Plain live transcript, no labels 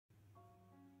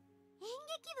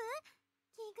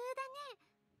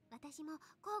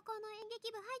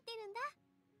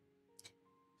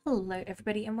Hello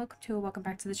everybody and welcome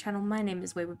back to the channel. My name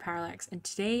is Wayward Parallax and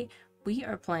today we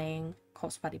are playing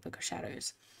Corpse Party Book of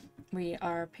Shadows. We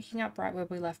are picking up right where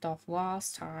we left off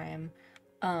last time.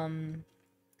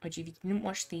 Which if you didn't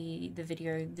watch the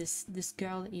video, this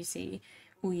girl that you see,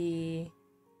 we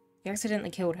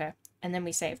accidentally killed her and then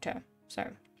we saved her.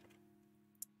 So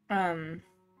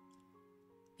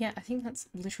yeah, I think that's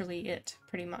literally it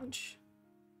pretty much.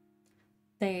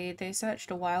 They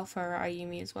searched a while for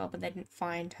Ayumi as well, but they didn't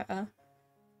find her.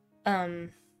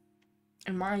 And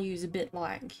Mayu's a bit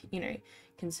like, you know,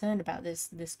 concerned about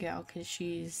this girl because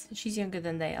she's younger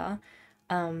than they are.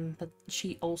 But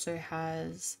she also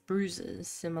has bruises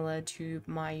similar to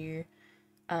Mayu,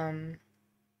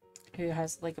 who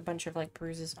has like a bunch of like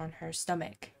bruises on her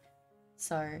stomach.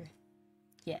 So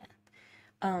yeah.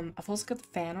 I've also got the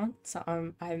fan on, so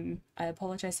I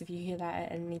apologize if you hear that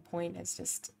at any point. It's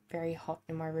just very hot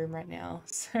in my room right now,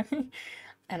 so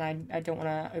and I don't want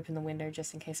to open the window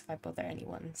just in case if I bother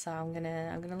anyone. So I'm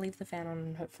gonna leave the fan on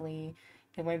and hopefully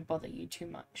it won't bother you too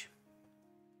much.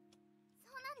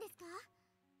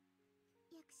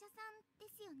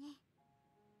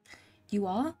 You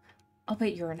are? I'll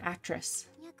bet you're an actress.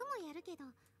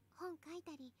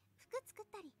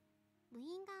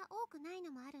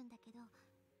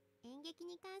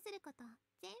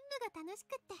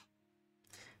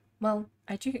 Well,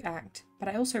 I do act, but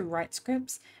I also write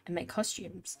scripts and make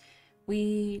costumes.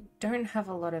 We don't have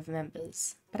a lot of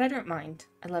members, but I don't mind.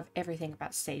 I love everything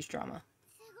about stage drama.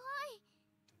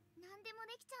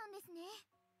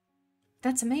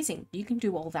 That's amazing. You can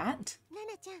do all that?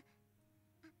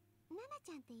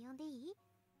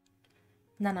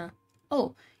 Nana.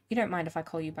 Oh, you don't mind if I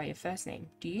call you by your first name,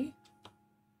 do you?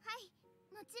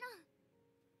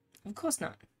 Of course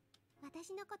not.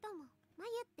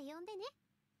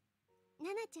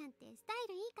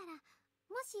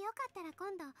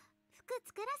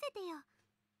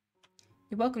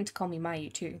 You're welcome to call me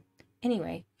Mayu too.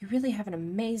 Anyway, you really have an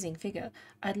amazing figure.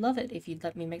 I'd love it if you'd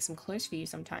let me make some clothes for you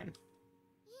sometime.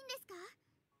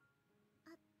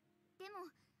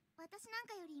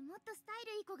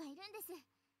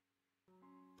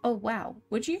 Oh wow,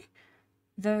 would you?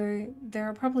 Though there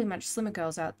are probably much slimmer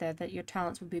girls out there that your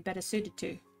talents would be better suited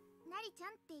to.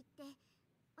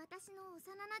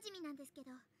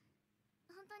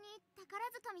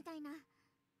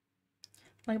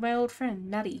 Like my old friend,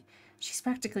 Nari. She's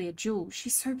practically a jewel.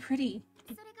 She's so pretty.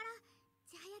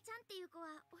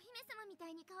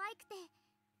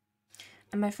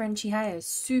 And my friend Chihaya is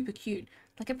super cute,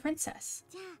 like a princess.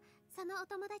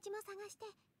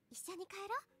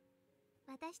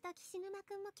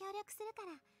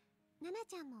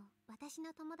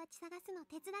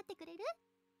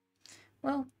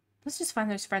 Well, let's just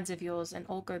find those friends of yours and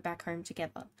all go back home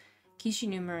together.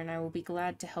 Kishinuma and I will be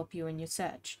glad to help you in your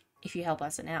search, if you help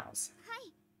us in ours.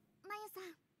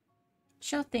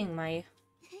 Sure thing, Mayu.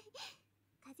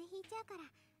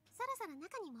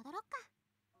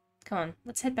 Come on,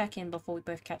 let's head back in before we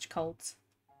both catch colds.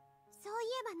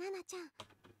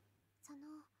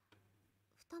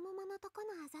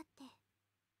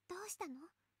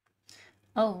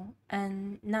 Oh,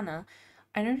 and Nana,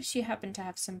 I noticed you happen to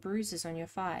have some bruises on your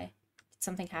thigh. Did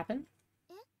something happen?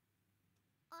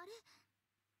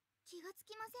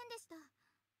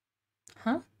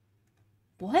 Huh?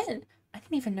 What? I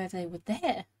didn't even know they were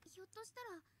there.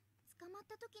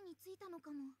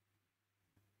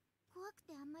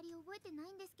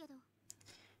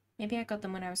 Maybe I got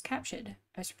them when I was captured.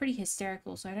 I was pretty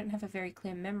hysterical, so I don't have a very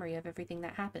clear memory of everything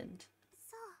that happened.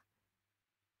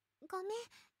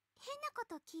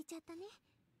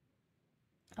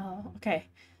 Oh, okay.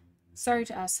 Sorry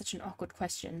to ask such an awkward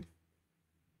question.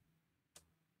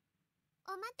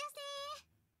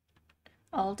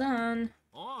 All done.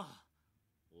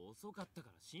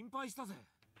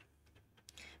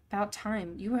 About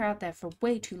time. You were out there for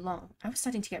way too long. I was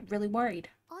starting to get really worried.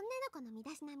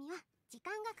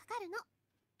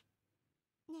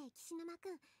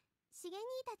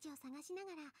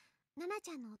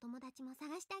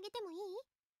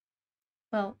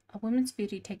 Well, a woman's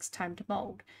beauty takes time to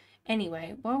mold.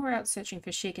 Anyway, while we're out searching for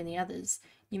Shik and the others,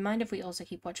 you mind if we also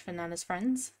keep watch for Nana's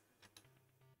friends?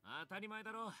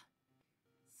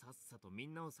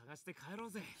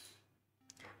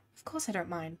 Of course I don't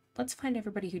mind. Let's find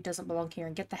everybody who doesn't belong here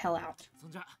and get the hell out.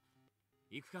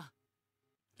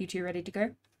 You two ready to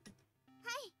go?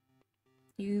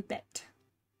 You bet.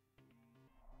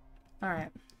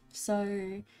 Alright,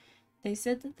 so they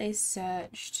said that they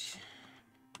searched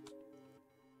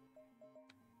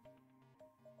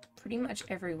pretty much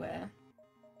everywhere.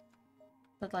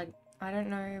 But, like, I don't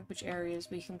know which areas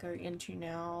we can go into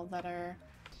now that are...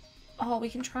 Oh, we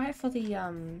can try for the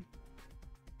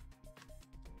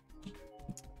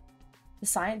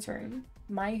science room.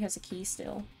 Mayu has a key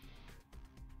still.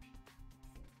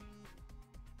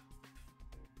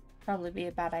 Probably be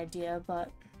a bad idea, but...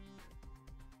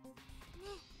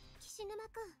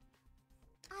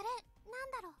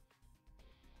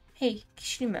 Hey,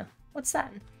 Kishinuma, what's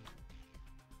that?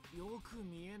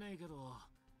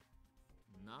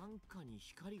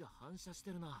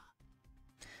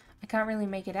 I can't really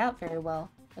make it out very well,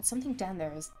 but something down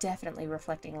there is definitely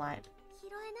reflecting light.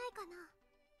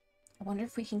 I wonder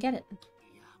if we can get it.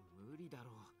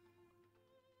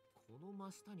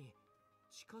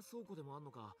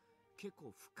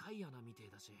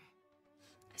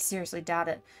 I seriously doubt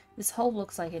it. This hole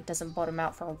looks like it doesn't bottom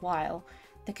out for a while.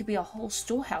 There could be a whole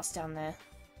storehouse down there.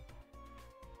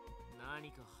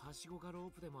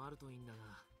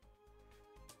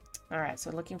 Alright,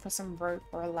 so looking for some rope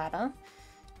or a ladder.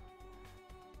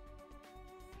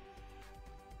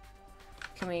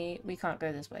 Can we can't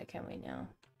go this way, can we now?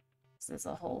 So there's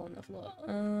a hole in the floor.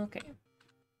 Okay.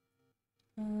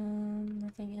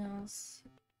 Nothing else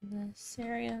in this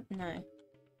area? No.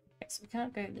 Okay, so we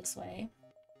can't go this way.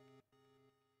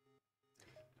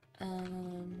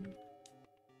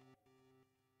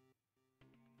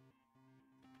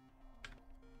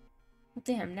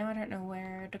 Damn, now I don't know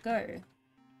where to go.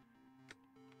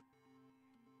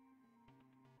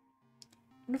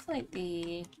 What if, like,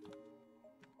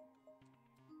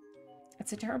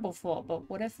 it's a terrible thought, but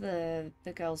what if the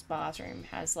girl's bathroom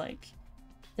has, like,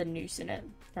 the noose in it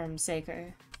from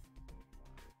Seiko?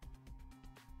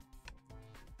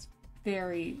 It's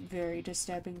very, very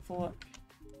disturbing thought.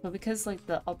 But because, like,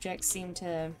 the objects seem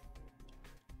to...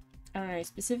 I don't know,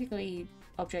 specifically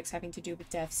objects having to do with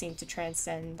death seem to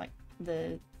transcend, like,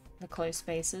 the closed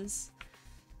spaces.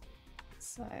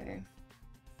 So...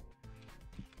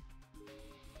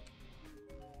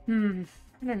 I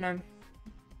don't know.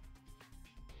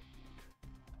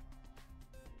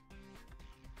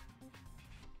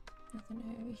 Nothing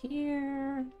over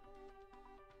here.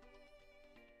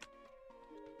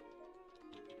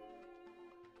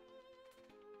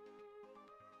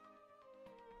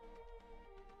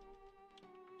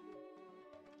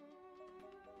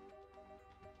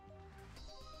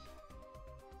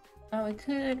 Oh, we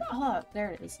could... Oh,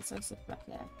 there it is. It's also back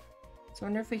there. So I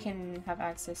wonder if we can have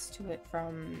access to it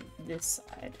from this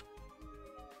side.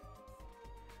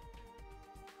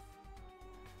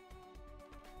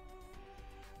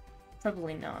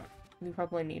 Probably not. We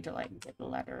probably need to, like, get a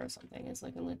ladder or something as,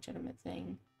 like, a legitimate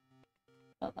thing.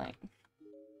 But, like...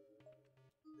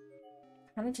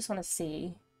 I kind of just want to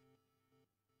see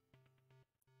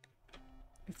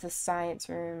if the science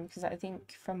room... Because I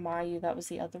think from Mayu that was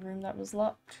the other room that was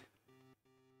locked.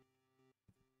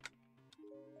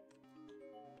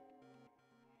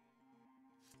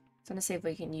 So I'm gonna see if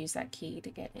we can use that key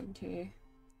to get into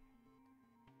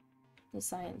the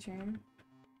science room.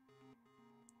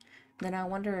 Then I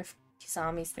wonder if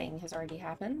Kisami's thing has already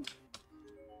happened.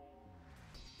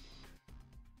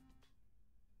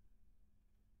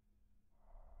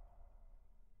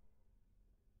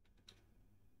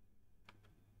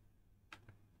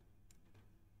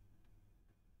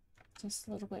 Just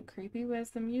a little bit creepy. Where's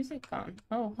the music gone?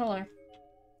 Oh, hello.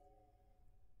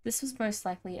 This was most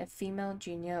likely a female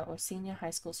junior or senior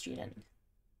high school student,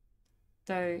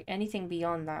 though anything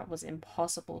beyond that was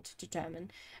impossible to determine,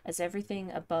 as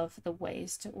everything above the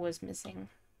waist was missing.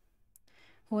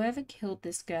 Whoever killed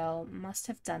this girl must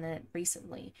have done it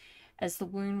recently, as the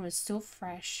wound was still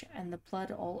fresh and the blood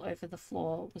all over the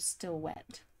floor was still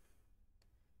wet.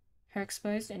 Her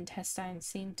exposed intestines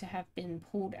seemed to have been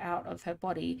pulled out of her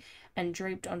body and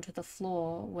draped onto the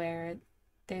floor, where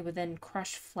they were then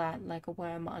crushed flat like a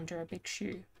worm under a big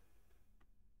shoe.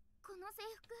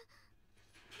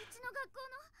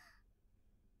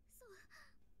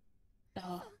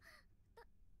 Oh.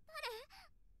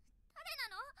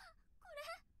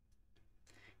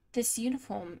 This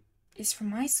uniform is from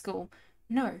my school.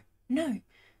 No, no.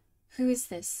 Who is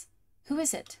this? Who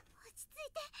is it?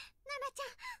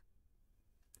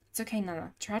 It's okay,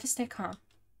 Nana. Try to stay calm.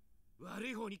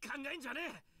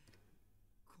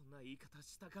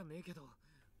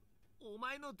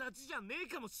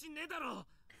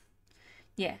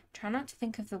 Yeah, try not to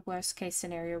think of the worst case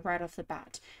scenario right off the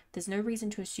bat. There's no reason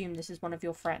to assume this is one of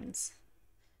your friends.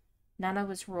 Nana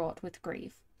was wrought with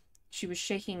grief. She was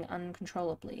shaking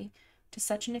uncontrollably, to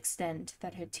such an extent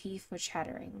that her teeth were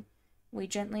chattering. We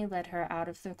gently led her out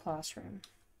of the classroom.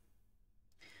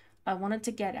 I wanted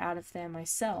to get out of there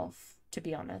myself, to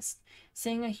be honest.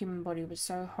 Seeing a human body was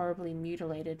so horribly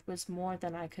mutilated was more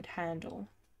than I could handle.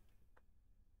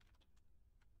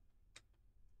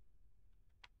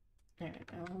 Alright,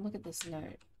 I'll look at this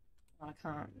note. Oh, I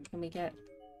can't. Can we get...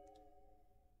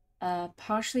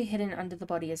 partially hidden under the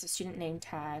body is a student name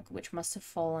tag, which must have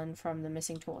fallen from the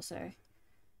missing torso.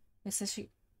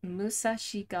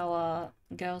 Musashigawa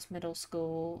Girls Middle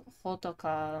School,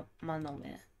 Hotoka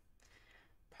Manome.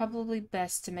 Probably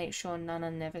best to make sure Nana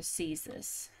never sees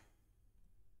this.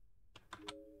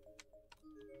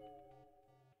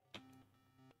 But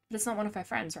it's not one of her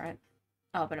friends, right?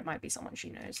 Oh, but it might be someone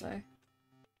she knows, though.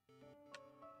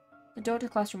 The door to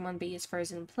classroom 1B is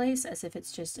frozen in place, as if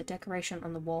it's just a decoration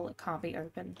on the wall. It can't be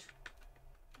opened.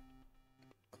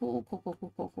 Cool, cool, cool,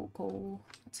 cool, cool, cool, cool.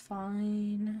 That's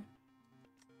fine.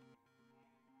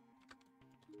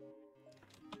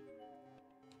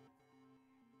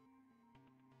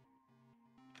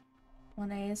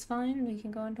 One A is fine. We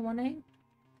can go into 1A.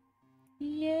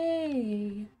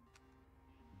 Yay!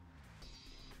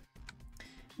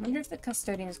 I wonder if the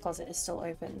custodian's closet is still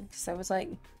open, because there was like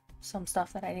some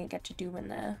stuff that I didn't get to do in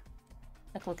there.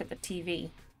 Like look at the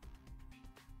TV.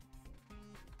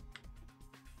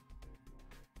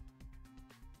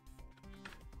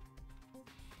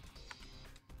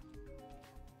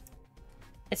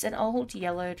 It's an old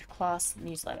yellowed class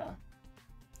newsletter.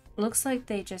 Looks like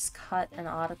they just cut an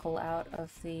article out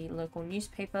of the local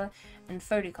newspaper and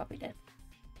photocopied it.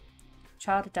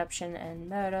 Child abduction and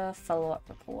murder follow-up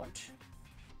report.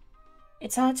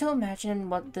 It's hard to imagine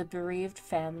what the bereaved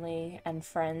family and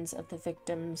friends of the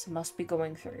victims must be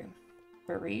going through.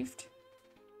 Bereaved?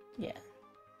 Yeah.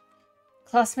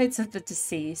 Classmates of the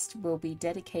deceased will be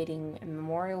dedicating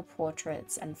memorial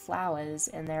portraits and flowers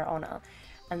in their honor,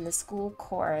 and the school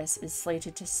chorus is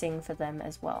slated to sing for them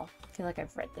as well. I feel like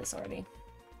I've read this already.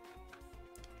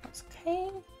 That's okay.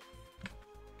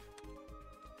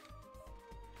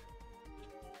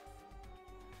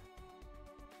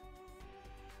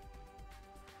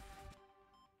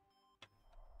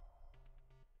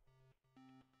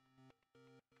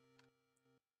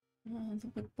 The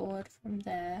wood board from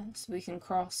there, so we can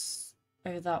cross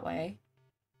over that way.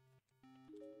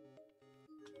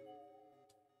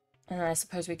 And I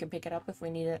suppose we can pick it up if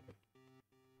we need it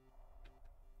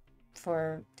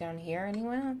for down here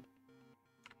anywhere.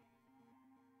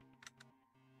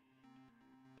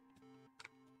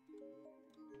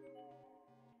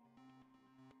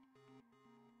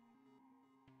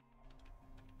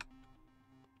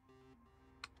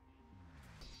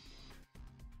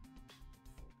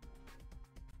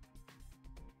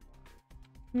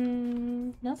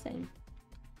 Nothing.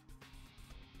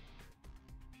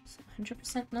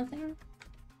 100% nothing?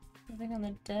 Nothing on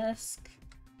the desk?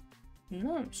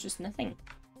 No, it's just nothing.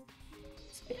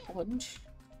 It's a bit odd.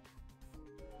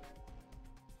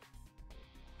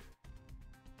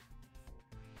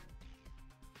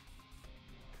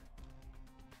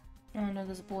 Oh no,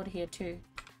 there's a board here too.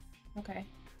 Okay.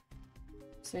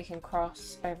 So we can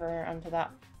cross over onto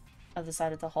that other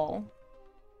side of the hole.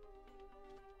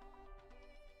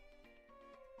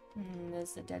 And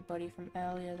there's the dead body from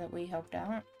earlier that we helped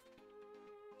out.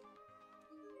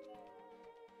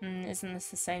 Isn't this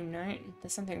the same note?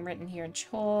 There's something written here in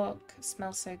chalk.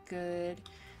 Smells so good.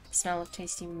 Smell of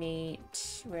tasty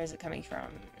meat. Where is it coming from?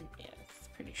 Yeah,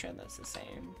 pretty sure that's the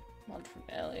same one from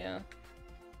earlier.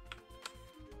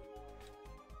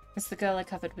 It's the girl I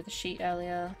covered with a sheet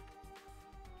earlier.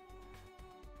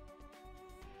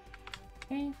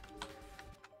 Okay.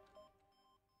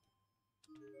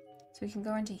 So we can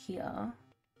go into here.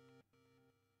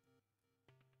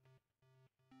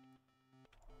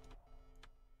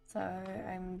 So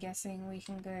I'm guessing we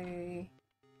can go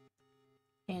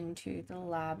into the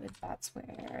lab if that's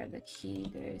where the key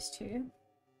goes to.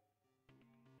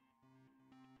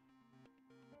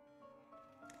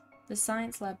 The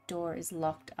science lab door is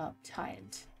locked up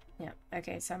tight. Yeah,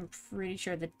 okay, so I'm pretty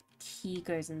sure the key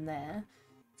goes in there.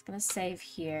 It's gonna save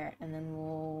here and then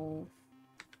we'll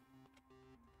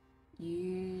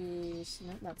use...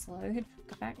 Nope, that's load.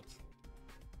 Go back.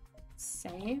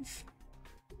 Save.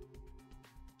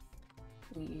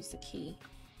 We'll use the key.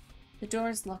 The door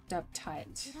is locked up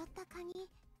tight.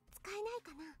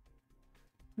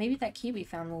 Maybe that key we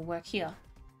found will work here.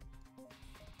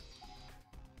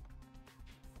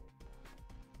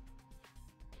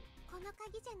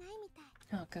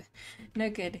 Oh, good. No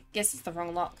good. Guess it's the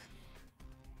wrong lock.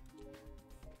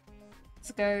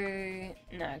 Let's go...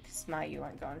 No, because Mayu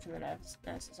won't go into the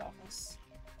nurse's office.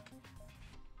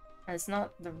 And it's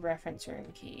not the reference room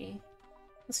key.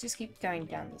 Let's just keep going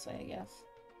down this way, I guess.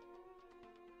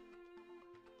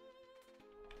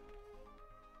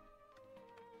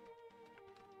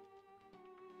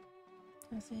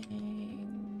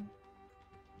 Nothing.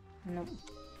 Nope.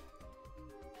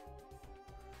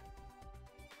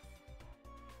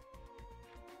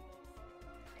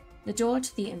 The door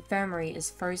to the infirmary is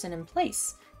frozen in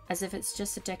place, as if it's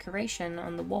just a decoration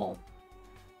on the wall.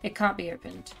 It can't be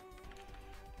opened.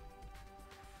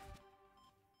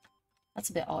 That's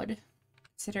a bit odd,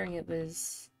 considering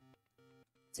it's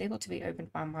able to be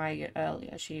opened by Mayu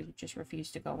earlier. She just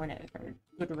refused to go in it for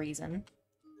a good reason.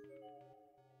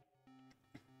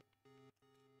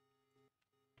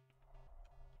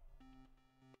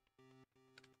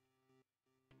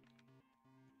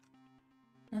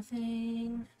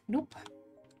 Nothing. Nope.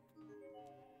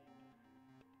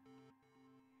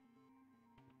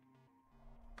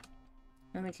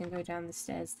 And we can go down the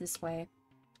stairs this way.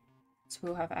 So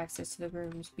we'll have access to the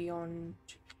rooms beyond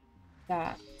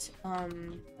that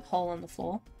hole on the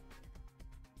floor.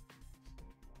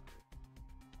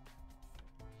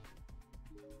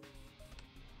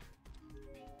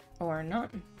 Or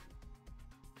not.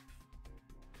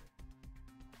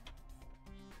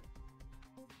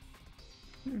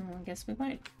 I guess we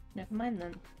won't. Never mind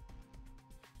then.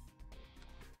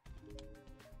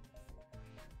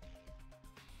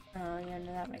 Oh, yeah,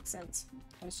 no, that makes sense.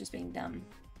 I was just being dumb.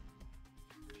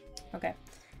 Okay,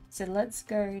 so let's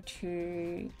go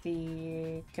to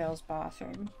the girls'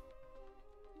 bathroom.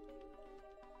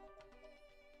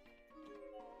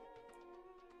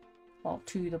 Well,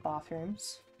 to the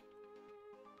bathrooms.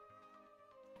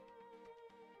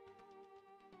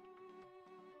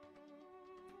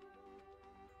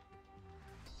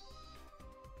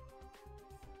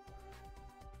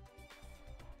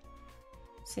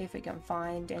 See if we can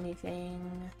find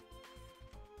anything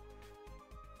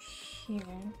here.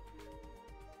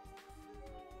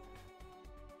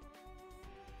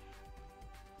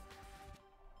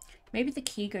 Maybe the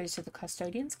key goes to the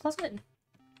custodian's closet?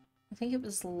 I think it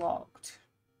was locked.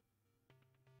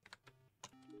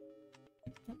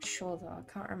 Not sure though, I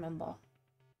can't remember.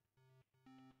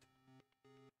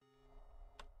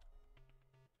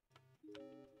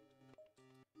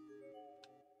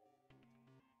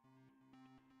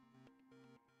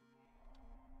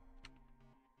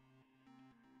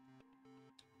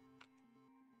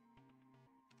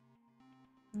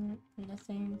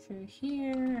 Nothing through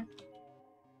here.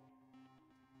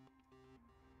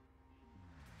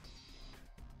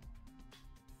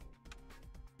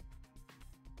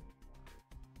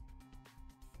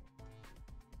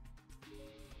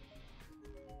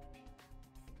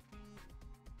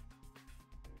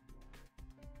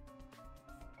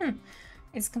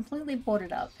 It's completely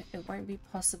boarded up. It won't be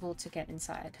possible to get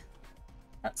inside.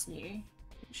 That's new.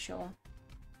 Sure.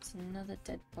 There's another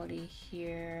dead body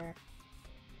here.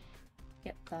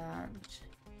 Get that.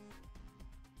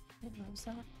 What was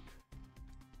that?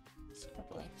 It's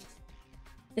probably.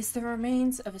 It's the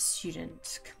remains of a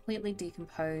student, completely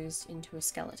decomposed into a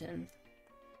skeleton.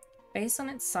 Based on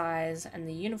its size and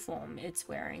the uniform it's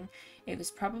wearing, it was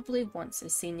probably once a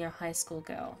senior high school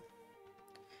girl.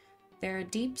 There are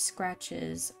deep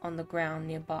scratches on the ground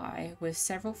nearby, with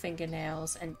several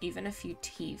fingernails and even a few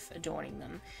teeth adorning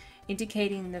them,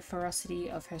 indicating the ferocity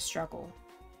of her struggle.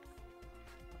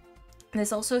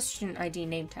 There's also a student ID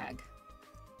name tag.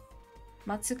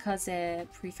 Matsukaze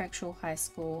Prefectural High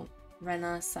School,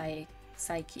 Rena Saiki.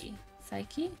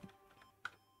 Saiki?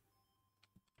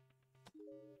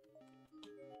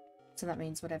 So that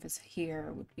means whatever's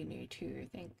here would be new too, I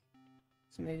think.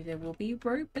 So maybe there will be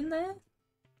rope in there?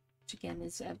 Which again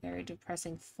is a very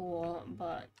depressing 4,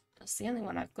 but that's the only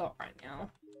one I've got right now.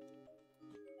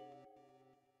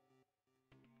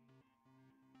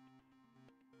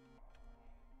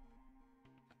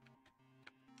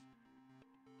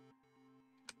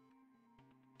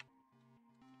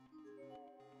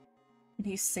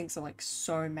 These sinks are like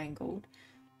so mangled.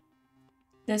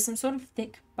 There's some sort of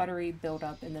thick, buttery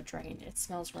buildup in the drain. It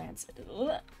smells rancid.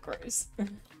 Ugh, gross.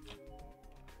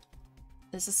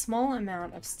 There's a small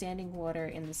amount of standing water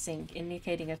in the sink,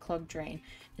 indicating a clogged drain.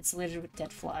 It's littered with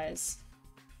dead flies.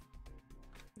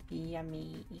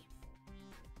 Yummy.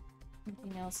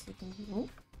 Anything else we can do? Ooh.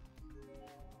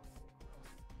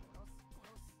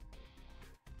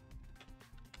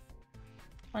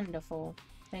 Wonderful.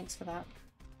 Thanks for that.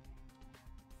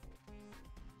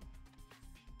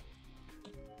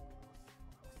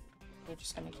 You're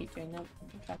just gonna keep doing that.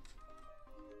 Okay.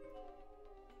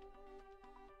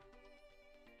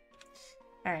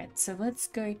 Alright, so let's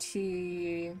go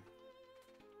to...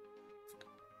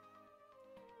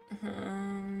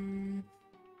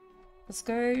 let's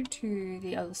go to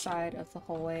the other side of the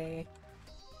hallway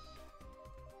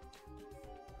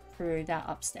through that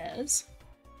upstairs.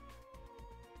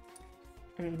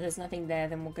 and there's nothing there,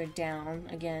 then we'll go down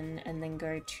again and then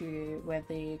go to where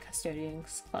the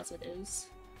custodian's closet is.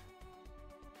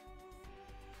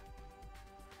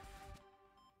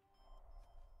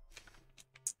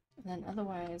 And then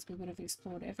otherwise we would have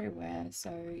explored everywhere,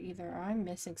 so either I'm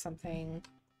missing something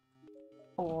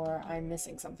or I'm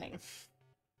missing something.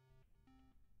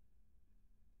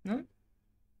 No?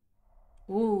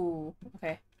 Ooh,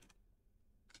 okay.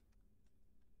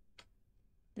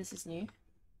 This is new.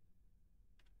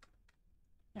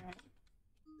 Alright.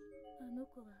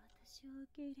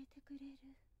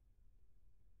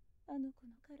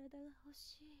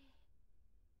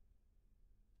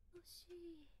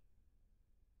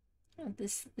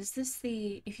 This is this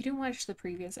the if you didn't watch the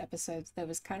previous episodes, there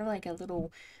was kind of like a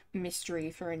little mystery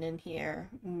thrown in here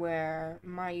where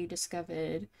Mayu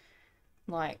discovered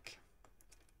like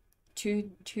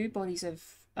two bodies of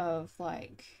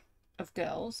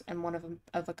girls and one of them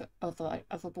of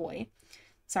a boy.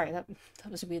 Sorry, that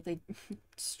was weirdly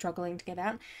struggling to get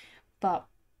out, but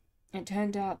it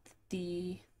turned out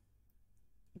the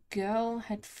girl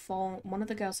had one of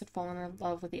the girls had fallen in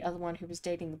love with the other one who was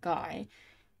dating the guy,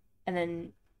 and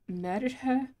then murdered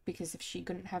her because if she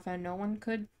couldn't have her, no one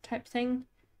could type thing.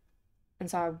 And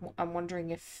so I'm wondering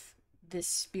if this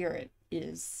spirit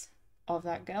is of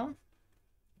that girl.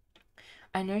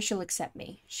 I know she'll accept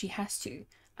me. She has to.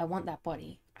 I want that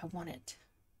body. I want it.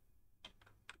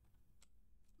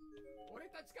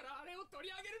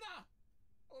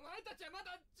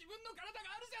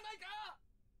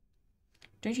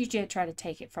 Don't you dare try to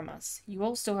take it from us. You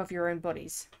all still have your own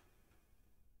bodies.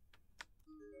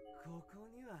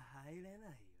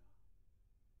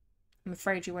 I'm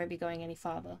afraid you won't be going any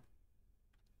farther.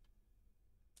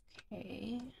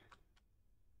 Okay.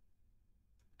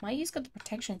 Mayu's got the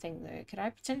protection thing though. Could I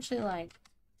potentially like...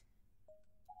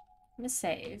 I'm gonna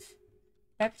save.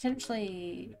 Could I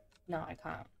potentially... No, I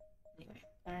can't. Anyway.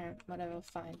 Alright, whatever,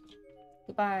 fine.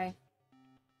 Goodbye.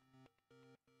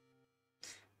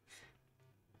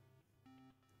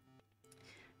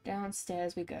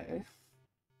 Downstairs we go.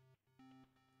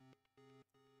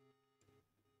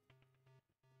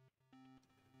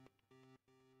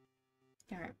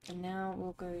 Alright, and now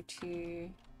we'll go to...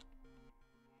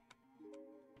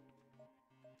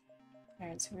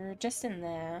 Alright, so we were just in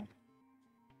there.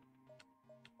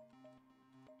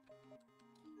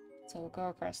 So we'll go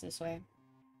across this way.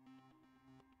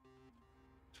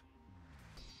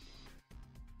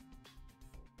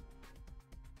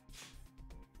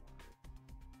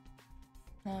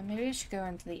 Maybe I should go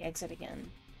into the exit again.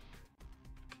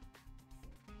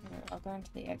 I'll go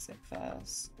into the exit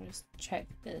first. I'll just check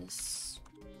this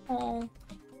hall.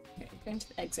 Okay, go into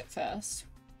the exit first.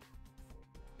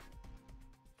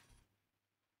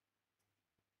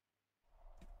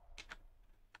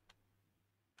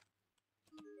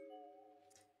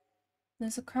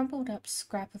 There's a crumpled up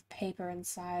scrap of paper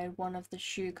inside one of the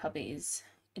shoe cubbies.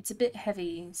 It's a bit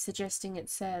heavy, suggesting it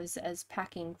serves as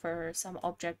packing for some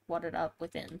object wadded up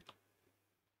within.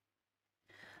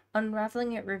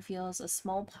 Unraveling it reveals a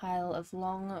small pile of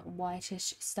long,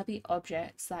 whitish, stubby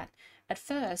objects that, at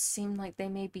first, seem like they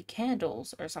may be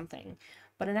candles or something,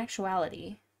 but in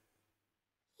actuality...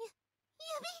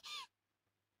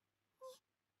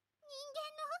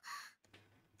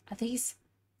 Are these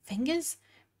fingers?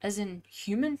 As in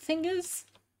human fingers?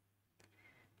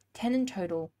 10 in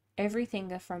total, every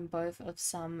finger from both of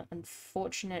some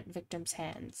unfortunate victims'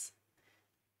 hands.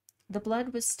 The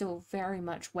blood was still very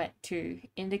much wet too,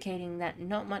 indicating that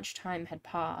not much time had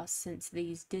passed since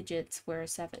these digits were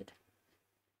severed.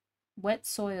 Wet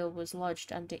soil was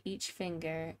lodged under each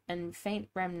finger, and faint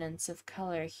remnants of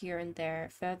color here and there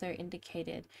further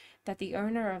indicated that the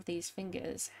owner of these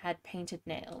fingers had painted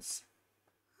nails.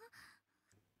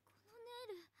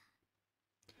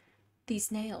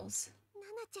 These nails.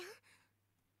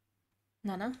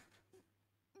 Nana?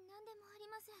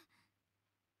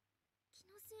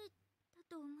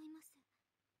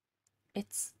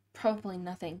 It's probably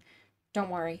nothing. Don't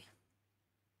worry.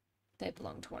 They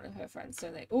belong to one of her friends,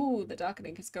 don't they? Ooh, the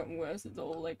darkening has gotten worse. It's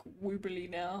all like woobly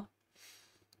now.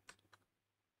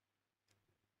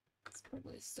 It's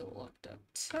probably still locked up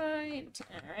tight.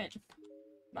 Alright.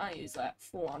 Mayu's like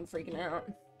full on freaking out.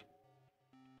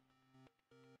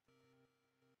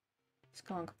 It's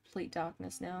gone complete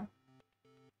darkness now.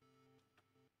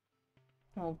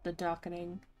 Well, the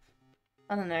darkening.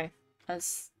 I don't know.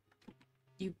 As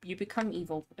you become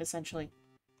evil, essentially.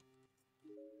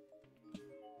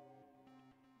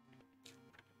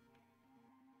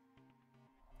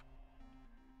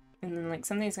 And then like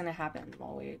something's gonna happen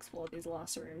while we explore these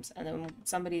last rooms, and then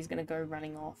somebody's gonna go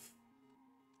running off.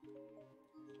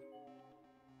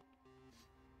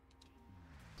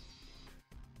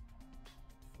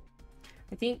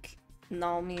 I think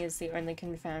Naomi is the only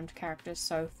confirmed character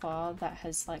so far that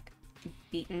has, like,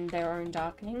 beaten their own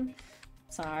darkening.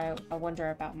 So I wonder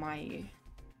about Mayu.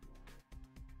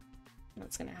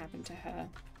 What's gonna happen to her?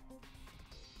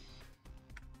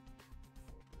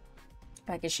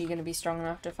 Like, is she gonna be strong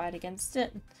enough to fight against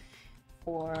it?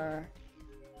 Or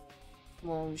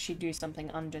will she do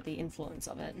something under the influence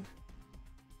of it?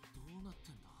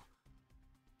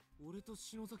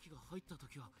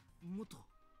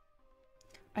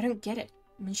 I don't get it.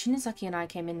 When Shinozaki and I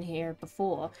came in here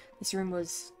before, this room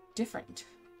was different.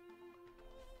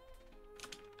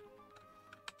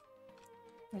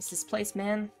 What's this place,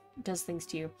 man? It does things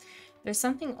to you. There's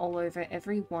something all over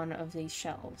every one of these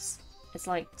shelves. It's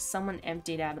like someone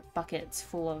emptied out buckets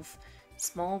full of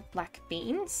small black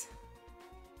beans.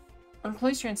 On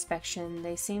closer inspection,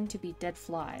 they seem to be dead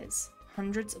flies.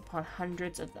 Hundreds upon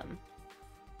hundreds of them.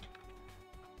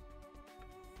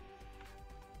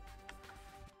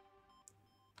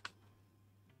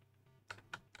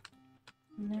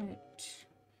 Note.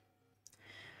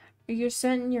 Are you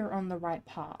certain you're on the right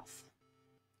path?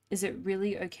 Is it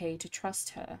really okay to trust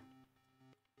her?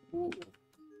 Ooh.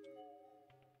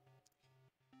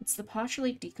 It's the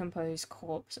partially decomposed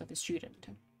corpse of a student.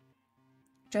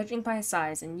 Judging by his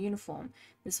size and uniform,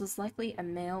 this was likely a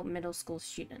male middle school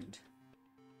student.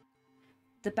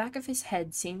 The back of his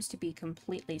head seems to be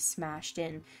completely smashed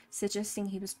in, suggesting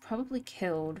he was probably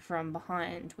killed from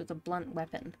behind with a blunt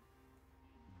weapon.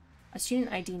 A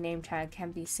student ID name tag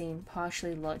can be seen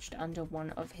partially lodged under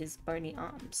one of his bony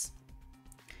arms.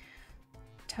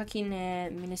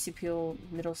 Takine Municipal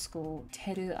Middle School,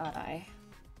 Teru Arai.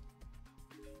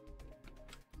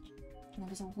 There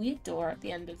was a weird door at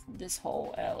the end of this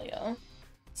hall earlier.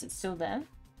 Is it still there?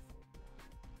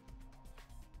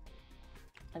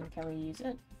 And can we use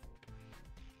it?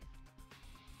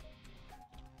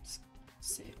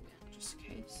 Just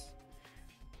in case.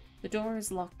 The door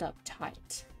is locked up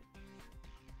tight.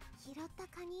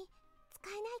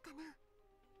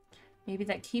 Maybe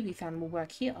that key we found will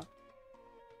work here.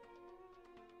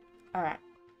 Alright.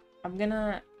 I'm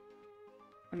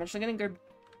actually gonna go...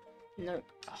 No.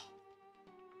 Oh.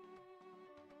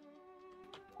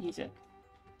 Use it.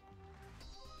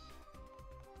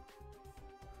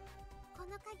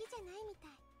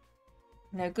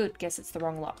 No good, guess it's the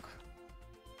wrong lock.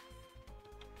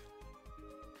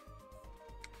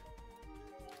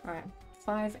 Alright,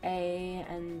 5A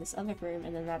and this other room,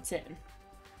 and then that's it.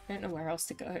 I don't know where else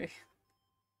to go.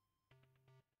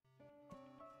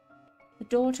 The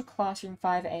door to classroom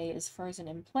 5A is frozen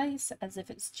in place, as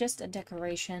if it's just a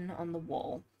decoration on the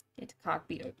wall. It can't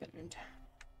be opened.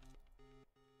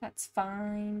 That's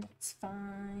fine, that's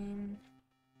fine.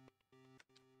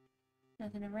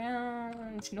 Nothing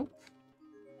around. Nope.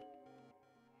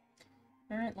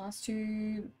 Alright, last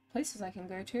two places I can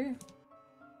go to.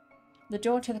 The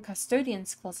door to the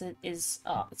custodian's closet is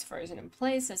it's frozen in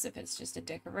place as if it's just a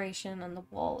decoration on the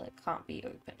wall. It can't be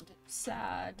opened. It's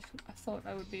sad. I thought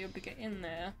I would be able to get in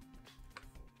there.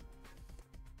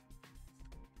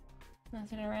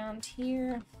 Nothing around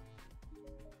here.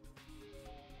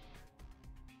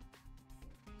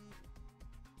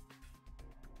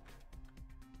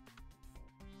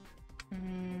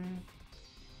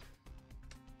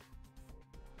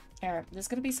 Alright, there's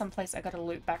gonna be some place I gotta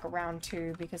loop back around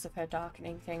to because of her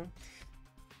darkening thing.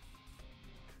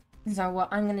 So what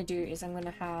I'm gonna do is I'm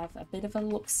gonna have a bit of a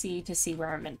look-see to see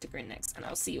where I'm meant to go next, and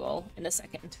I'll see you all in a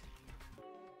second.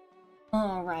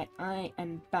 Alright, I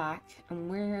am back,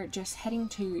 and we're just heading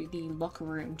to the locker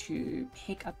room to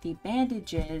pick up the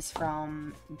bandages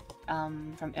from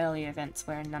earlier events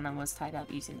where Nana was tied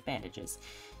up using the bandages.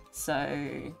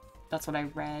 So that's what I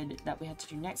read that we had to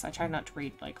do next. I tried not to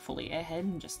read like fully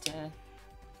ahead, just to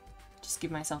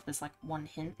give myself this like one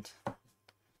hint.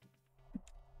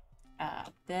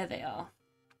 There they are.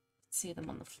 See them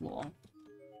on the floor.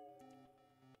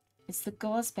 It's the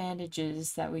gauze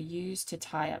bandages that were used to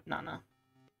tie up Nana.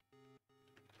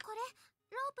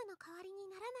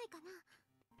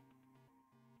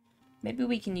 Maybe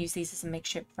we can use these as a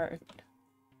makeshift rope.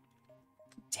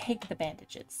 Take the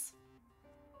bandages.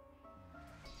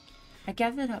 I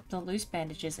gathered up the loose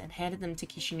bandages and handed them to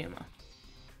Kishinuma.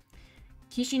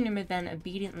 Kishinuma then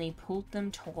obediently pulled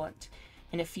them taut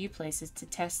in a few places to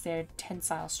test their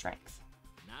tensile strength.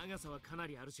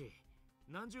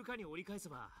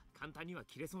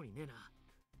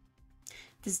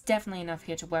 There's definitely enough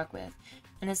here to work with,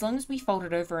 and as long as we fold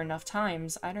it over enough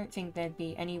times, I don't think there'd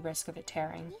be any risk of it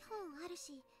tearing.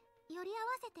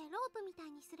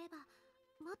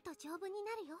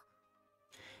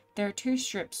 There are two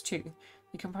strips too.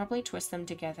 We can probably twist them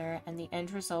together and the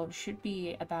end result should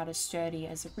be about as sturdy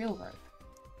as a real rope.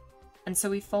 And so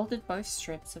we folded both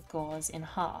strips of gauze in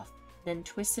half, then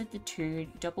twisted the two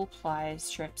double-ply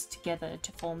strips together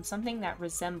to form something that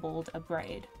resembled a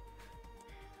braid.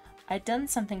 I'd done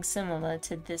something similar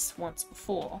to this once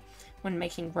before, when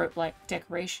making rope-like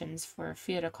decorations for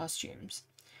theatre costumes,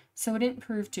 so it didn't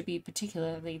prove to be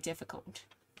particularly difficult.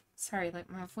 Sorry, like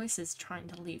my voice is trying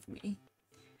to leave me.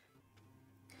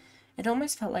 It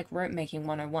almost felt like rope making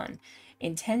 101.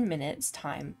 In 10 minutes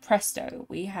time, presto,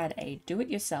 we had a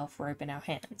do-it-yourself rope in our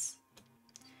hands.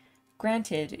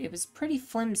 Granted, it was pretty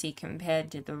flimsy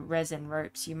compared to the resin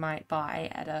ropes you might buy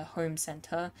at a home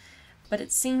center, but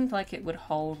it seemed like it would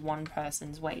hold one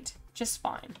person's weight just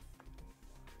fine.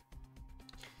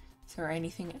 Is there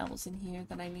anything else in here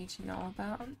that I need to know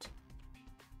about?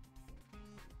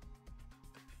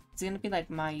 Is it gonna be like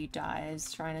Mayu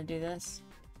dies trying to do this?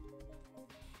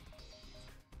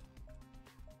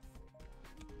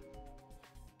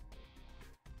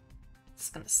 It's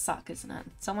gonna suck, isn't it?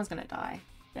 Someone's gonna die.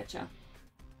 Betcha.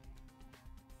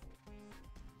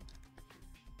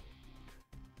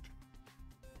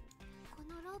 こ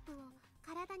のロープを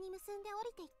体に結んで降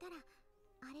りていったら、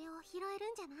あれを拾え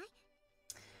るんじゃない?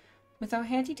 With our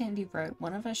handy-dandy rope,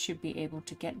 one of us should be able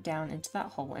to get down into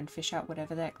that hole and fish out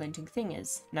whatever that glinting thing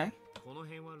is, no? この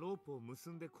辺はロープを結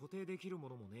んで固定できるも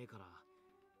のもねえから、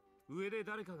上で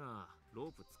誰かがロ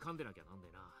ープ掴んでなきゃなんで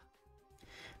な。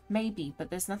 Maybe, but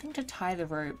there's nothing to tie the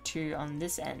rope to on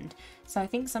this end, so I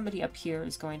think somebody up here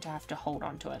is going to have to hold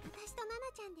on to it. 私とナ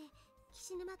ナちゃんで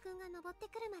岸沼くんが登って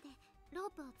くるまでロー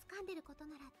プを掴んでること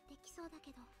ならできそうだ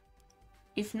けど。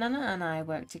 If Nana and I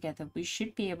work together, we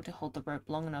should be able to hold the rope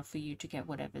long enough for you to get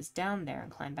whatever's down there and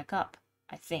climb back up,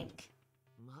 I think.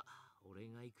 まあ、俺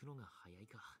が行くのが早い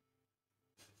か。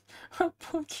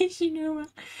 Poor Kishinuma.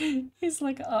 He's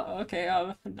like, oh, okay,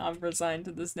 I'm resigned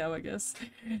to this now, I guess.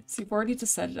 So you've already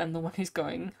decided I'm the one who's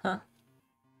going, huh?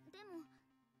 でも、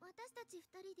私たち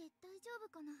二人で大丈夫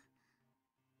かな。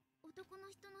男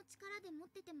の人の力で持っ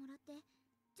ててもらって、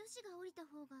女子が降りた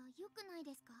方が良くない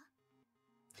ですか?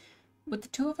 Would the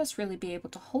two of us really be able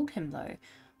to hold him, though?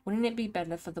 Wouldn't it be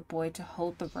better for the boy to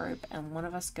hold the rope and one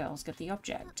of us girls get the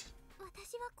object?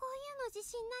 私はこういうの自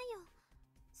信ないよ。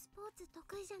スポーツ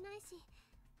得意じゃないし、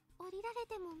降りられ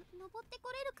ても登って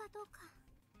これるかどうか。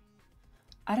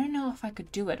 I don't know if I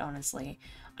could do it, honestly.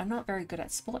 I'm not very good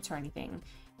at sports or anything.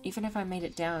 Even if I made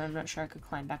it down, I'm not sure I could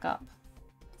climb back up.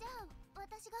 じゃあ、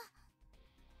私が。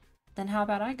 Then how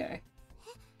about I go? で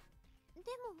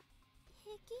も、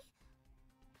平気?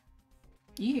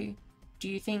 You? Do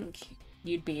you think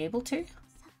you'd be able to? さ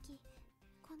っき、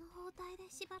この包帯で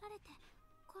縛られて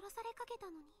殺されかけた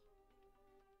のに。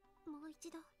もう一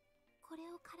度、これ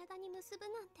を体に結ぶ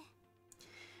なんて。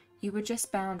 You were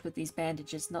just bound with these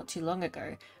bandages not too long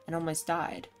ago and almost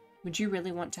died. Would you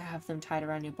really want to have them tied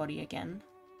around your body again?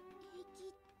 平気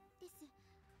で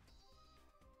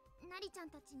す。ナリちゃん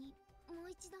たちにも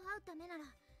う一度会うためなら、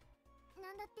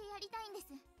なんだってやりたいんです。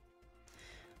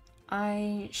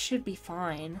 I should be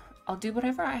fine. I'll do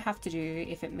whatever I have to do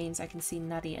if it means I can see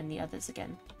Nutty and the others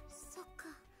again. そっか。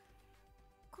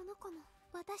この子も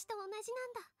私と同じな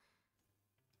んだ。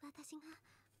私が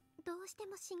どうして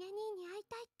もシゲ兄に会い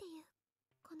たいっていう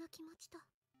この気持ちと。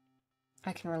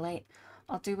 I can relate.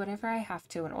 I'll do whatever I have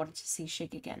to in order to see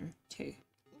Shig again, too.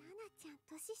 ナナちゃん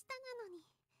年下なのに。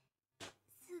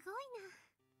すごいな。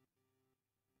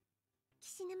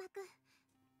岸沼くん、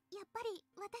やっぱり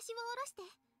私を降ろして。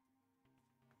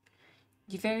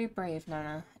 You're very brave,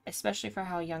 Nana, especially for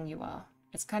how young you are.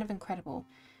 It's kind of incredible.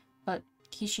 But,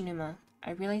 Kishinuma,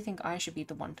 I really think I should be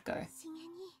the one to go. シゲ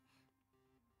兄、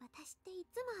私ってい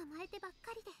つも甘えてばっ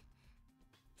かりで。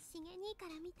シゲ兄か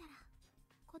ら見たら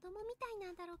子供みたい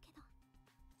なんだろうけど。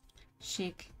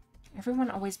 Shig, everyone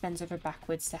always bends over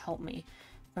backwards to help me.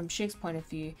 From Shig's point of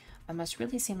view, I must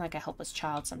really seem like a helpless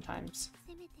child sometimes.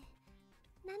 せめて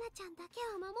ナナちゃんだけ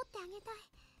を守ってあげたい。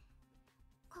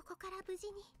ここから無事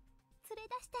に連れ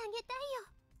出してあげたい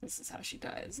よ。 This is how she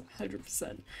dies,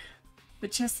 100%.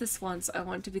 But just this once, I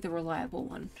want to be the reliable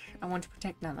one. I want to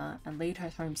protect Nana and lead her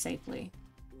home safely.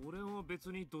 俺は別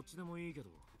にどっちでもいいけど。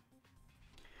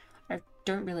 I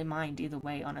don't really mind either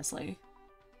way, honestly.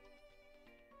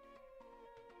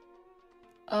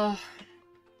 I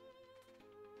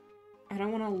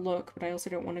don't want to look, but I also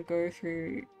don't want to go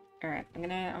through. Alright,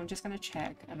 I'm just gonna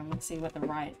check and I'm gonna see what the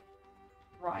right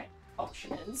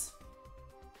option is.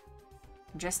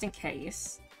 Just in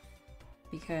case.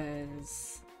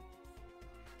 Because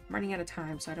I'm running out of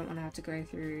time, so I don't want to have to go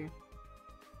through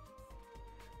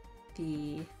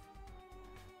the...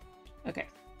 Okay.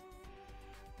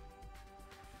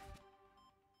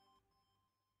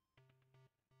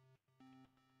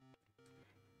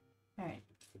 Alright.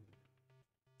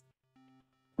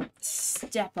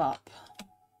 step up.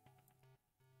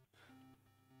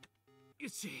 よ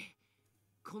し、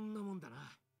こんなもんだな。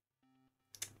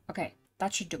 Okay, that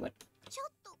should do it. ちょ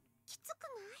っときつくな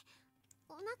い？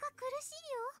お腹苦し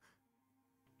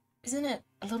いよ。 Isn't it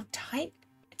a little tight?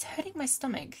 It's hurting my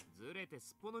stomach. ずれて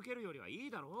すっぽ抜けるよりはい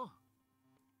いだろ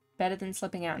う。 Better than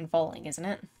slipping out and falling, isn't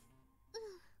it?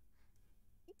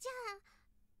 じゃあ、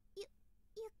ゆっく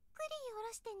り下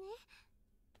ろしてね。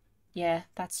 Yeah,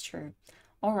 that's true.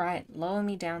 Alright, lower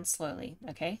me down slowly,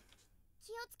 okay?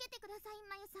 気をつけてください、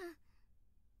まゆさん。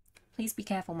 Please be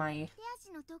careful, Mayu. 手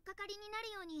足の取っかかりにな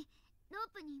るようにロー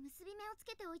プに結び目をつ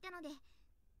けておいたので、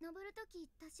登るとき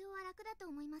多少は楽だと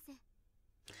思います。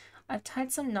 I've tied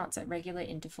some knots at regular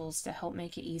intervals to help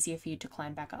make it easier for you to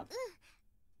climb back up.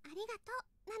 ありがと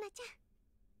う、ナナち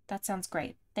ゃん。 That sounds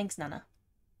great. Thanks, Nana.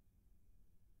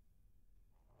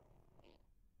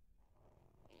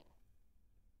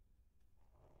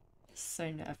 So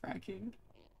nerve-wracking.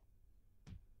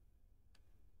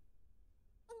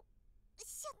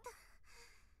 しょっと。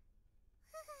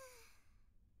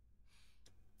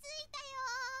着いたよ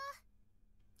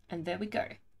And there we go.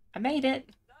 I made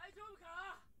it! 大丈夫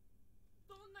か？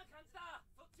どんな感じだ？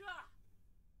そっちは。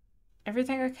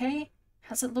 Everything okay?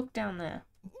 How's it look down there? ー。なんかね、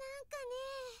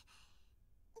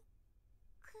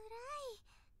暗い。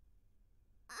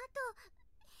あと、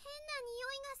変な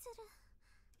匂いがする。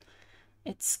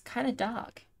 It's kind of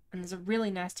dark, and there's a really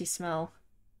nasty smell.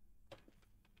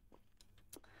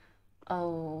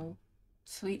 Oh,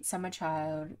 sweet summer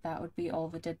child, that would be all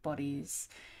the dead bodies.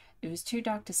 It was too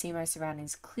dark to see my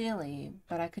surroundings clearly,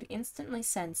 but I could instantly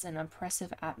sense an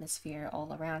oppressive atmosphere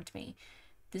all around me.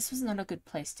 This was not a good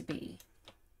place to be.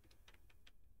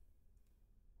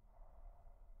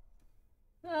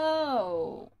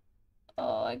 Oh,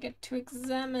 I get to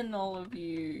examine all of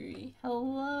you.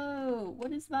 Hello,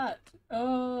 what is that?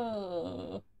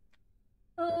 Oh,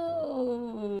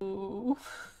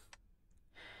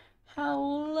 how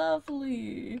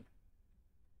lovely.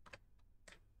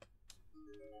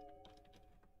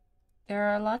 There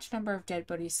are a large number of dead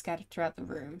bodies scattered throughout the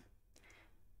room.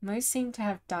 Most seem to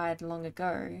have died long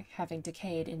ago, having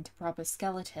decayed into proper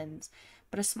skeletons,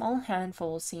 but a small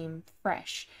handful seem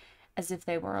fresh, as if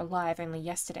they were alive only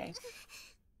yesterday.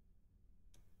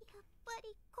 やっぱ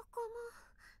りここも。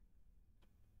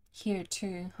 Here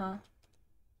too, huh?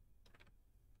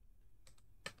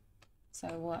 So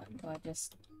what? Do I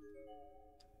just...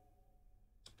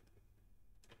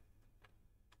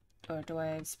 Or do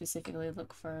I specifically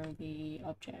look for the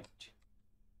object?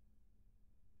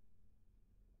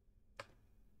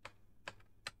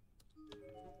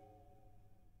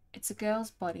 It's a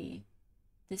girl's body.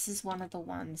 This is one of the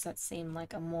ones that seem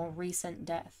like a more recent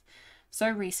death. So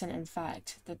recent, in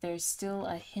fact, that there's still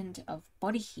a hint of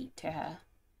body heat to her.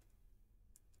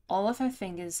 All of her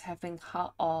fingers have been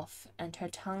cut off, and her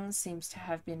tongue seems to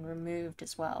have been removed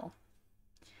as well.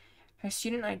 Her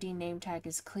student ID name tag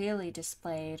is clearly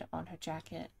displayed on her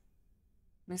jacket.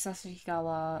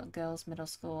 Musashigawa Girls Middle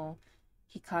School,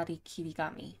 Hikari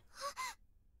Kirigami.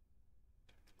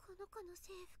 この子の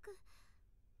制服、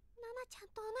ナナちゃん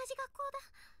と同じ学校だ。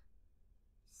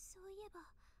そういえば、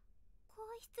更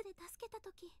衣室で助けた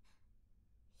とき、ひ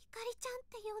かりちゃんっ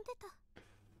て呼んでた。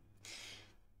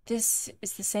 This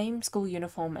is the same school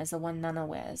uniform as the one Nana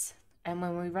wears, and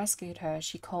when we rescued her,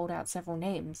 she called out several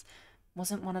names.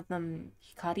 Wasn't one of them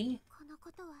Hikari? この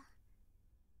ことは、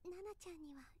ナナちゃん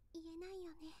には言えないよ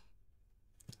ね。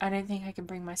 I don't think I can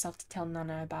bring myself to tell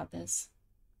Nana about this.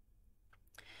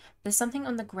 There's something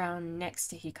on the ground next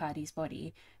to Hikari's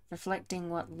body, reflecting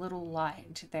what little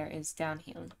light there is down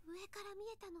here. 上から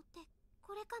見えたのって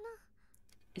これかな？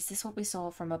 Is this what we saw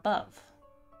from above?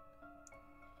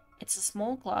 It's a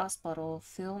small glass bottle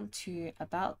filled to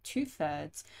about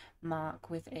 2/3 mark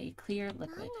with a clear 何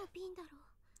liquid. の瓶だろう？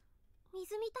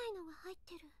水みたいのが入っ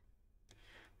てる。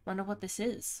 Wonder what this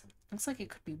is. Looks like it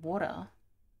could be water.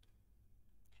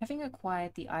 Having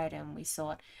acquired the item we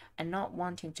sought and not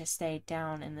wanting to stay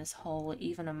down in this hole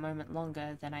even a moment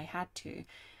longer than I had to,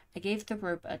 I gave the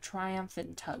rope a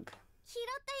triumphant tug. 拾っ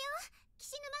たよ、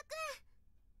岸沼く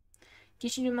ん。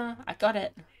 Kishinuma, I got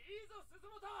it. いいぞ、鈴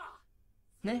本。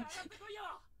ね。上がってこいよ。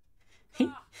さ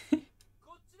あ、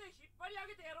こっちで引っ張り上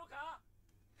げてやろうか。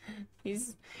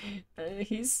 He's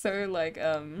so like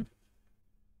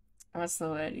what's the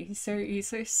word? He's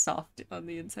so soft on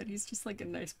the inside. He's just like a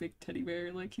nice big teddy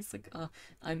bear. Like he's like,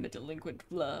 I'm a delinquent,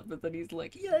 blah. But then he's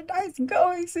like, yeah, nice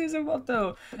going,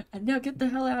 Suzumoto. And now get the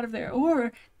hell out of there,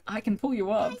 or I can pull you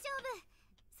大 up. 丈夫。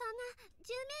そんな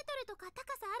10メートルとか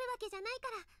高さあるわけじゃない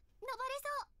から登れ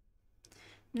そう。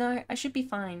 No, I should be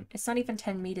fine. It's not even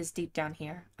 10 meters deep down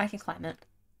here. I can climb it.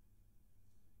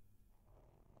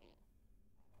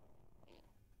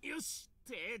 よし、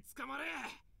手つかまれ。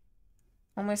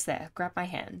 Almost there. Grab my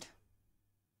hand.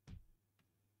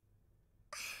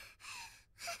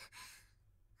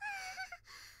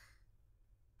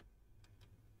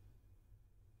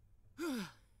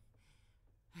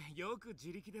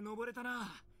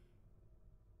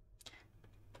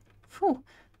 Phew.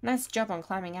 Nice job on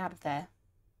climbing out of there.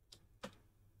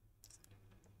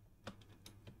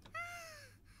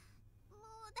 も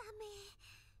うダメ。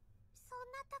そ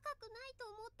んな高くないと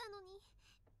思ったのに、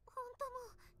本当も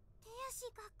う手足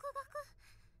ガクガク。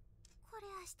これ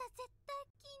明日絶対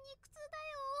筋肉痛だ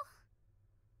よ。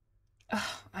 Ugh,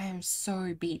 I am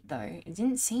so beat though. It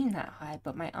didn't seem that high,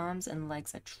 but my arms and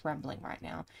legs are trembling right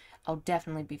now. I'll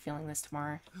definitely be feeling this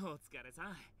tomorrow. お疲れさ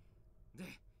ん。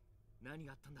で、何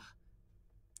があったんだ?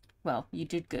 Well, you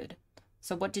did good.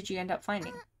 So what did you end up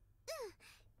finding? こ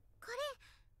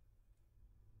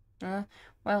れ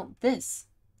Well, this.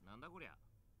 なんだこりゃ?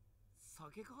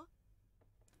 酒か?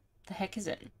 The heck is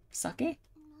it? Sake?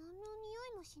 何の匂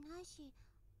いもしないし、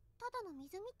ただの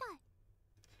水みたい。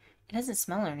 It doesn't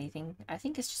smell or anything. I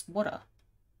think it's just water. あ、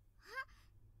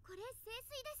これ聖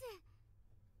水です。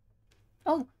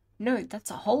 Oh, no, that's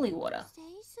a holy water. 聖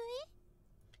水?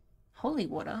 Holy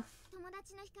water? 友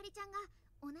達のひかりちゃんが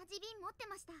同じ瓶持って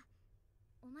ました。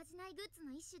おまじないグッズ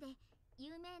の一種で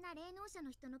有名な霊能者の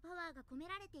人のパワーが込め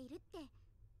られているって。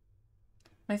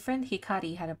 My friend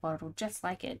Hikari had a bottle just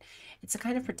like it. It's a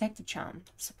kind of protective charm,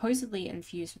 supposedly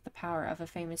infused with the power of a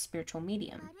famous spiritual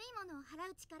medium. 悪いものを払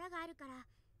う力があるから、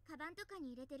カバンとか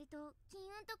に入れてると金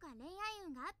運とか恋愛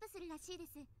運がアップするらしいで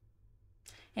す。 It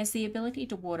has the ability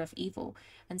to ward off evil,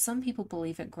 and some people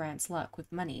believe it grants luck with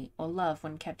money or love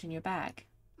when kept in your bag.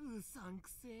 うさんく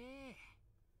せえ。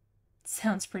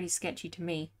 Sounds pretty sketchy to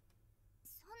me.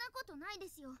 そんなことないで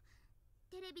すよ。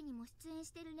テレビにも出演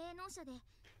してる霊能者で、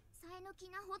サエノキ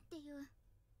ナホっていう。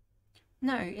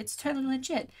 No, it's totally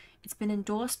legit. It's been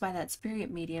endorsed by that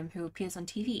spirit medium who appears on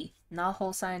TV,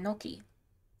 Naho Sayanoki.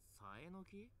 さえの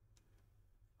き?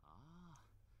 あ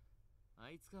あ、あ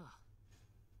いつか。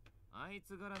あい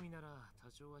つ絡みなら多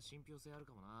少は信憑性ある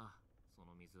かもな、そ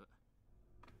の水。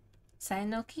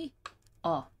 Sayanoki?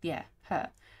 Oh, yeah,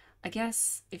 her. I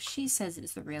guess if she says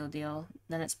it's the real deal,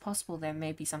 then it's possible there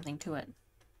may be something to it.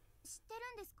 知ってる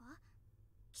んですか？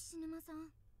岸沼さ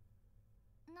ん。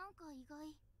なんか意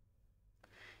外。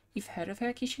 You've heard of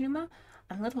her, Kishinuma?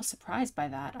 I'm a little surprised by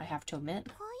that, I have to admit.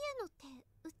 こういうのって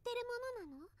売ってるも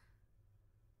のなの？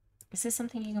 Is this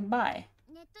something you can buy?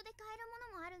 ネットで買える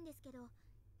ものもあるんですけど、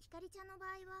ひかりちゃんの場合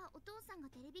はお父さんが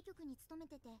テレビ局に勤め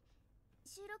てて、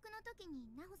収録の時に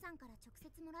ナホさんから直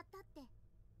接もらったって。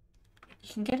 You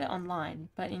can get it online,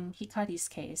 but in Hikari's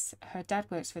case, her dad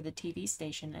works for the TV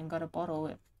station and got a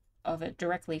bottle of it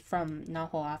directly from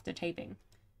Naho after taping.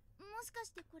 もしか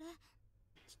してこれ、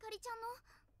ひかりちゃんの？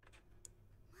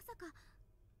まさか、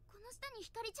この下に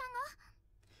ひかりちゃんが？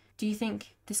 Do you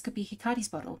think this could be Hikari's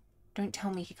bottle? Don't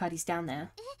tell me Hikari's down there.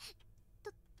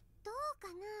 どうか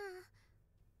な？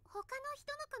他の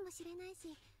人のかもしれない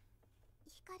し、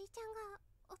ひかりちゃんが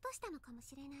落としたのかも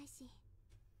しれないし。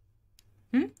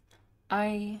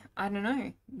 I don't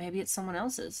know. Maybe it's someone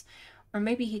else's. Or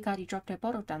maybe Hikari dropped her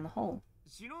bottle down the hole.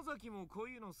 篠崎もこう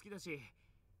いうの好きだし、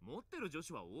持ってる女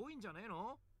子は多いんじゃねえ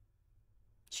の?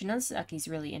 Shinozaki's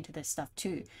really into this stuff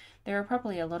too. There are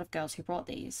probably a lot of girls who brought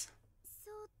these.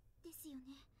 そうですよね。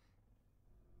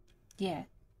 Yeah,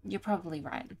 you're probably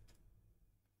right.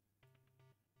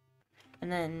 And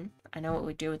then, I know what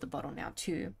we do with the bottle now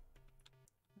too.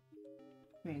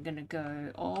 We're gonna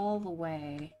go all the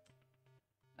way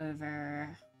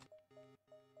over...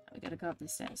 We gotta go up the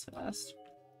stairs first.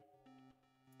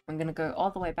 I'm gonna go all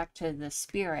the way back to the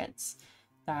spirits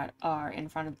that are in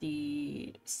front of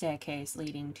the staircase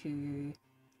leading to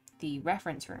the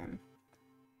reference room.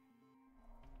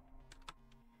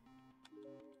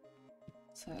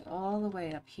 So all the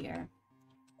way up here.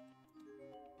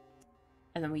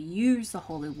 And then we use the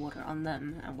holy water on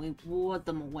them and we ward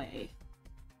them away.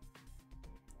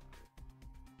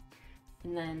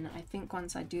 And then I think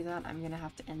once I do that, I'm gonna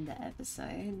have to end the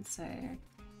episode, so... I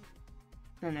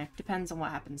don't know, depends on what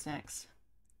happens next.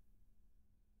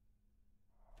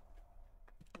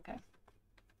 Okay.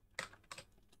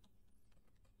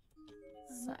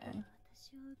 So...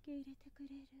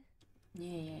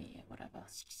 Yeah, whatever.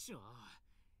 ちきしょう。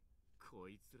こ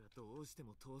いつらどうして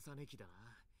も通さねきだな。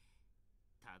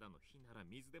ただの火なら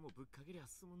水でもぶっかけりゃ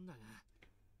済むんだが。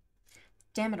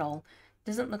 Damn it all.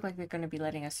 Doesn't look like they're going to be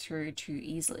letting us through too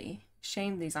easily.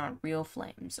 Shame these aren't real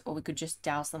flames, or we could just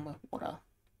douse them with water.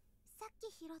 さっ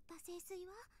き拾った聖水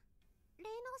は霊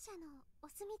能者のお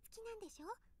墨付きなんでしょ？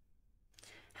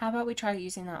 How about we try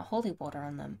using that holy water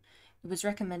on them? It was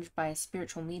recommended by a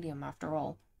spiritual medium after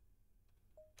all.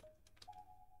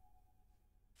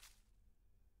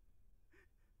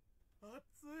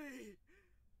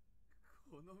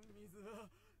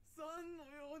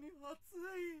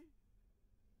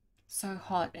 So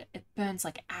hot, it burns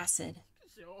like acid.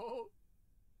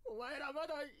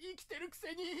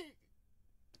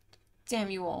 Damn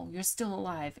you all, you're still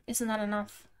alive. Isn't that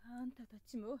enough?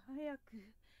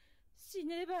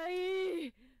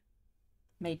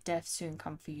 May death soon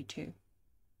come for you too.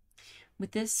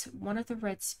 With this, one of the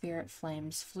red spirit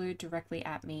flames flew directly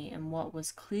at me in what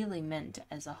was clearly meant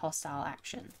as a hostile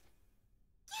action.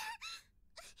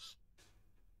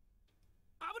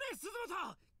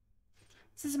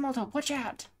 Suzumoto, watch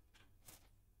out!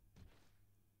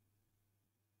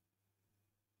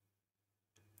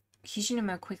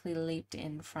 Kishinuma quickly leaped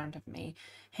in front of me,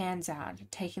 hands out,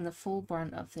 taking the full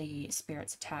brunt of the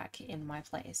spirit's attack in my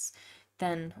place.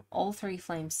 Then, all three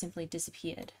flames simply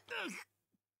disappeared.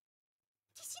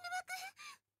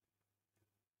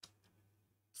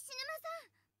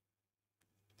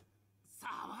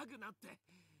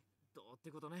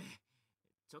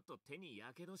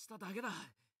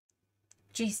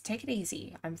 Jeez, take it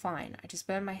easy. I'm fine. I just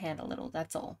burned my hand a little,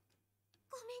 that's all.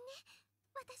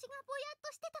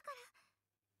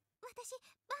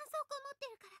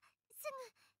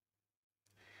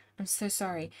 I'm so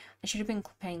sorry. I should have been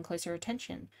paying closer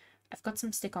attention. I've got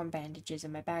some stick-on bandages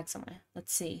in my bag somewhere.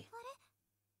 Let's see.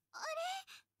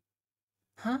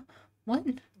 Huh? What?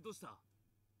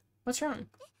 What's wrong?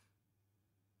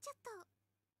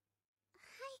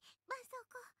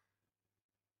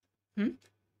 Hmm?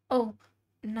 Oh,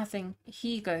 nothing.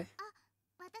 Here you go.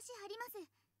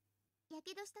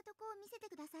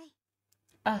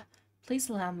 Please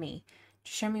allow me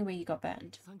to show me where you got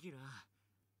burned.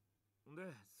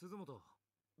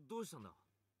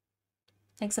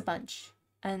 Thanks a bunch.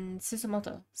 And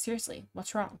Suzumoto, seriously,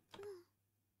 what's wrong?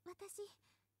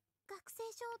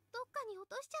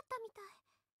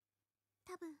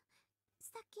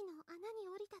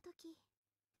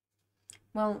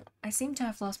 Well, I seem to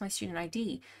have lost my student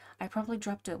ID. I probably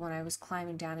dropped it when I was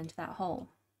climbing down into that hole.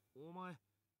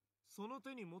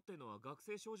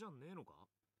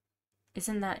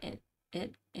 Isn't that it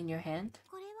in your hand?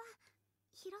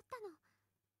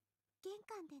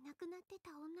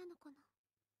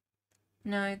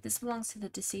 No, this belongs to the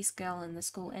deceased girl in the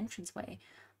school entranceway.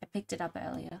 I picked it up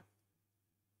earlier.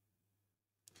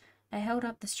 I held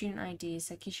up the student ID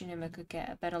so Kishinuma could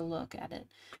get a better look at it.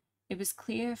 It was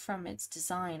clear from its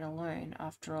design alone,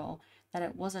 after all, that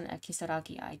it wasn't a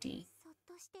Kisaragi ID.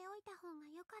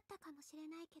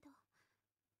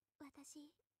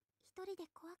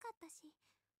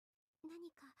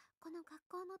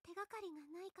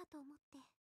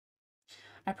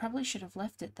 I probably should have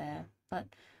left it there, but,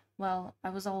 well, I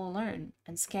was all alone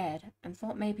and scared and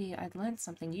thought maybe I'd learned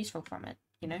something useful from it,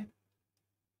 you know?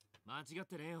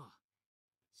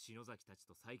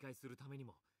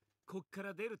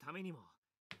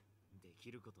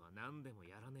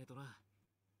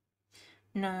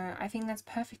 No, I think that's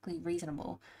perfectly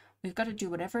reasonable. We've got to do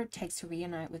whatever it takes to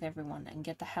reunite with everyone and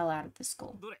get the hell out of this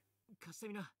school.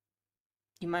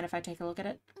 You mind if I take a look at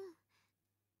it?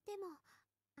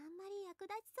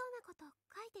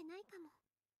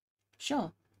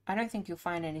 Sure. I don't think you'll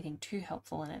find anything too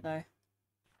helpful in it, though.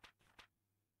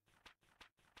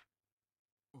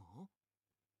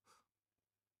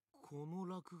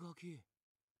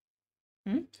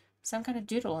 Some kind of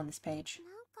doodle on this page.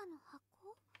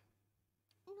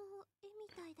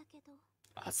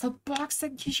 Oh, it's the box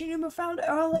that Kishinuma found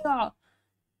earlier!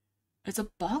 It's a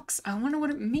box? I wonder what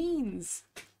it means!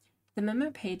 The memo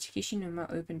page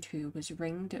Kishinuma opened to was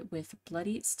ringed with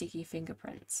bloody, sticky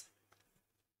fingerprints.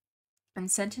 And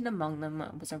scented among them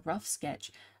was a rough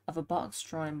sketch of a box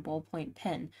drawn in ballpoint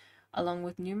pen, along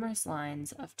with numerous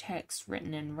lines of text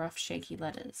written in rough, shaky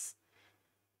letters.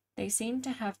 They seemed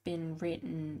to have been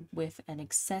written with an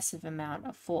excessive amount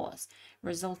of force,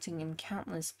 resulting in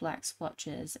countless black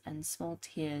splotches and small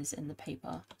tears in the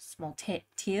paper. Small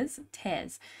tears?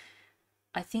 Tears.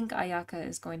 I think Ayaka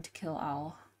is going to kill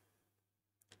Ao.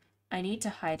 I need to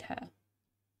hide her.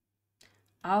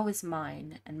 Ao is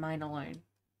mine, and mine alone.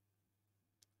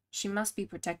 She must be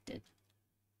protected.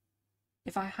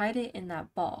 If I hide it in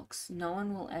that box, no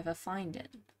one will ever find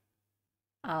it.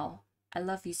 Ao, I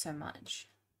love you so much.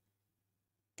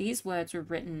 These words were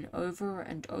written over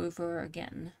and over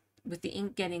again, with the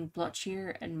ink getting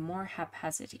blotchier and more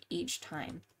haphazard each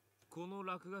time.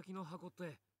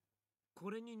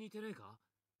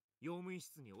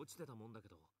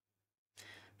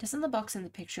 Doesn't the box in the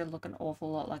picture look an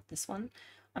awful lot like this one?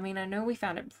 I mean, I know we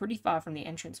found it pretty far from the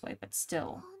entranceway, but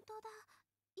still. 本当だ。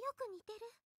よく似て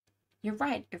る。 You're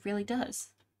right, it really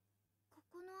does. こ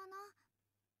この穴、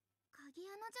鍵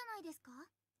穴じゃないですか？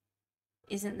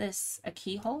 Isn't this a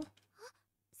keyhole? そう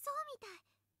みたい。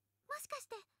もしかし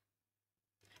て、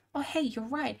 Oh, hey, you're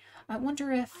right. I wonder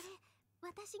こ if れ、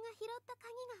私が拾った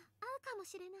鍵が合うかも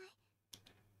しれない。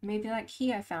 maybe that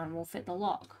key I found will fit the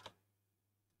lock.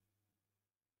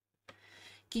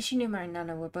 Gishinuma and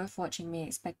Nana were both watching me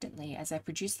expectantly as I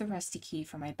produced the rusty key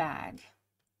from my bag.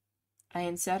 I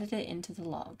inserted it into the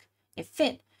lock. It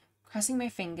fit! Crossing my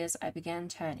fingers, I began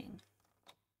turning,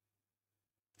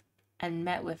 and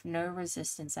met with no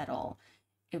resistance at all.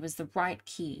 It was the right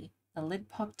key. The lid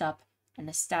popped up, and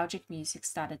nostalgic music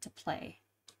started to play.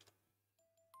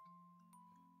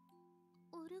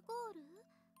 オルゴール？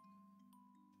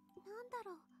なんだ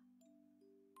ろう。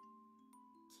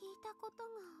聞いたことが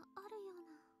あるような。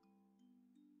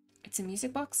 It's a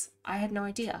music box? I had no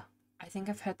idea. I think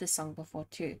I've heard this song before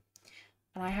too.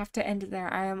 And I have to end it there.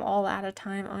 I am all out of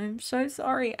time. I'm so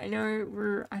sorry. I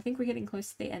know I think we're getting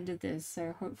close to the end of this,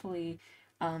 so hopefully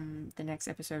the next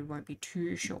episode won't be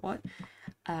too short.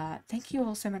 Thank you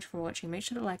all so much for watching. Make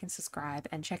sure to like and subscribe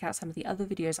and check out some of the other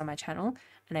videos on my channel,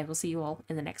 and I will see you all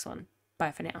in the next one.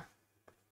 Bye for now.